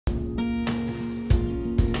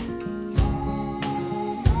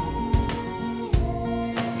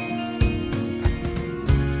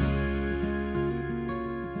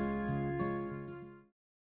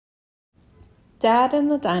Dad and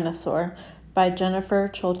the Dinosaur by Jennifer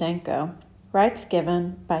Choldenko. Rights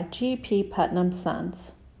given by G.P. Putnam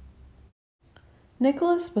Sons.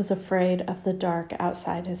 Nicholas was afraid of the dark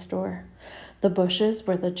outside his door, the bushes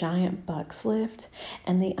where the giant bugs lived,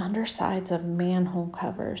 and the undersides of manhole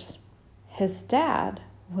covers. His dad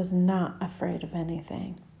was not afraid of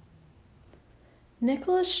anything.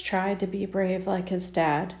 Nicholas tried to be brave like his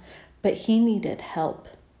dad, but he needed help.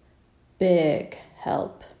 Big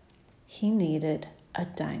help. He needed a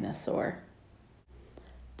dinosaur.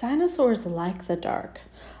 Dinosaurs like the dark.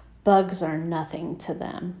 Bugs are nothing to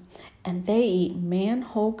them, and they eat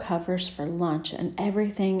manhole covers for lunch and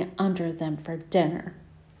everything under them for dinner.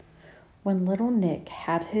 When little Nick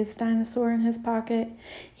had his dinosaur in his pocket,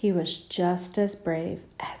 he was just as brave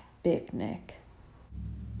as Big Nick.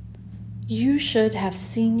 "You should have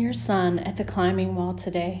seen your son at the climbing wall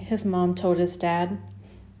today," his mom told his dad.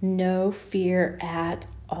 "No fear at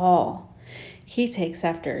all. He takes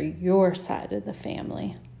after your side of the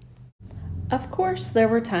family." Of course, there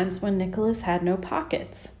were times when Nicholas had no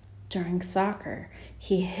pockets. During soccer,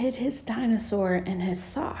 he hid his dinosaur in his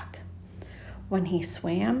sock. When he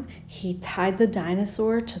swam, he tied the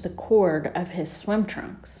dinosaur to the cord of his swim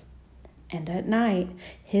trunks. And at night,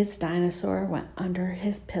 his dinosaur went under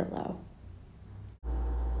his pillow.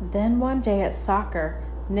 Then one day at soccer,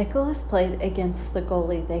 Nicholas played against the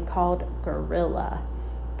goalie they called Gorilla.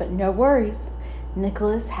 But no worries.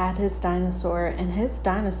 Nicholas had his dinosaur, and his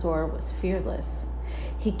dinosaur was fearless.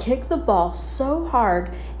 He kicked the ball so hard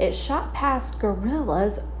it shot past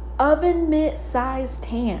Gorilla's oven mitt-sized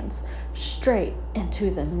hands straight into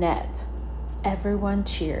the net. Everyone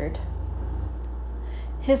cheered.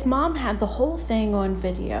 His mom had the whole thing on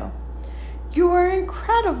video. "You are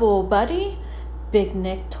incredible, buddy," Big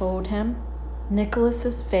Nick told him.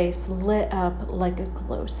 Nicholas's face lit up like a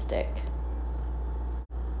glow stick.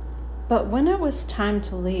 But when it was time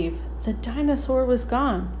to leave, the dinosaur was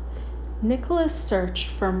gone. Nicholas searched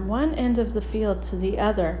from one end of the field to the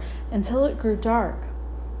other until it grew dark.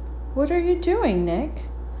 "What are you doing, Nick?"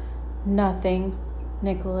 "Nothing,"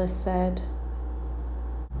 Nicholas said.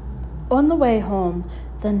 On the way home,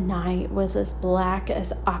 the night was as black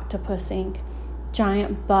as octopus ink.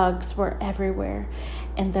 Giant bugs were everywhere,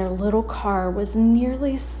 and their little car was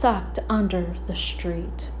nearly sucked under the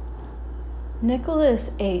street.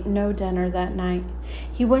 Nicholas ate no dinner that night.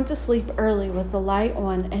 He went to sleep early with the light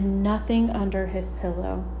on and nothing under his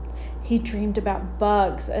pillow. He dreamed about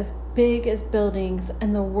bugs as big as buildings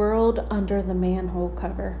and the world under the manhole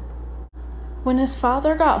cover. When his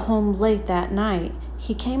father got home late that night,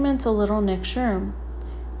 he came into little Nick's room.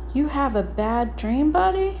 "You have a bad dream,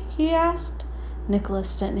 buddy?" he asked.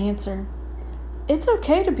 Nicholas didn't answer. "It's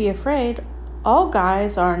okay to be afraid. All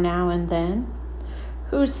guys are now and then."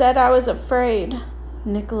 "Who said I was afraid?"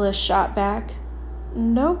 Nicholas shot back.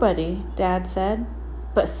 "Nobody," Dad said.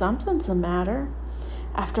 "But something's the matter."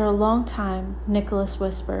 After a long time, Nicholas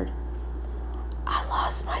whispered, "I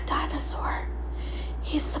lost my dinosaur.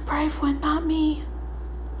 He's the brave one, not me."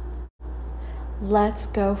 "Let's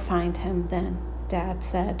go find him then," Dad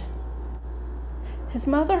said. His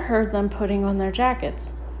mother heard them putting on their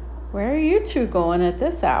jackets. "Where are you two going at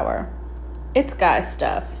this hour?" "It's guy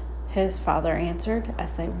stuff," his father answered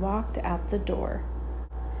as they walked out the door.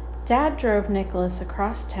 Dad drove Nicholas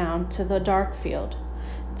across town to the dark field.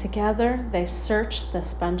 Together, they searched the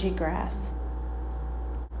spongy grass.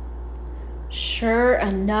 Sure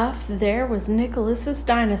enough, there was Nicholas's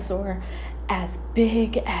dinosaur, as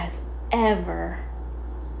big as ever.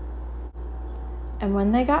 And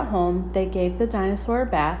when they got home, they gave the dinosaur a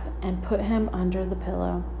bath and put him under the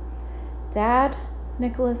pillow. "Dad,"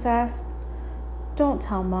 Nicholas asked, "don't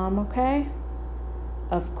tell Mom, okay?"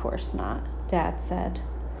 "Of course not," Dad said.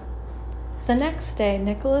 The next day,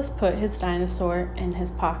 Nicholas put his dinosaur in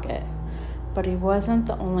his pocket, but he wasn't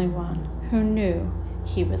the only one who knew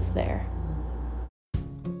he was there.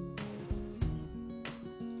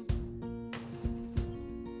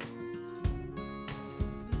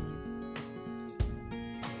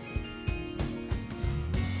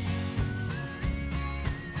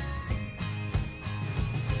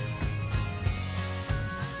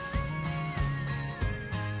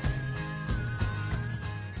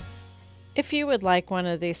 If you would like one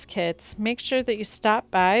of these kits, make sure that you stop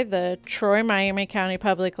by the Troy Miami County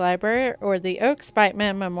Public Library or the Oak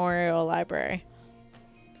Spiteman Memorial Library.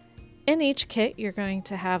 In each kit, you're going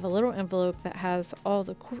to have a little envelope that has all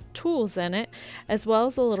the tools in it, as well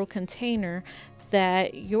as a little container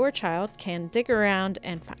that your child can dig around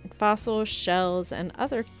and find fossils, shells, and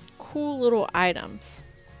other cool little items.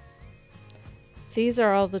 These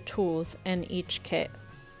are all the tools in each kit.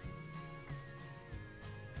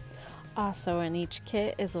 Also, in each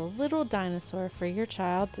kit is a little dinosaur for your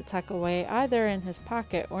child to tuck away either in his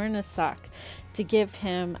pocket or in his sock to give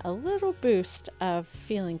him a little boost of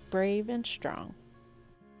feeling brave and strong.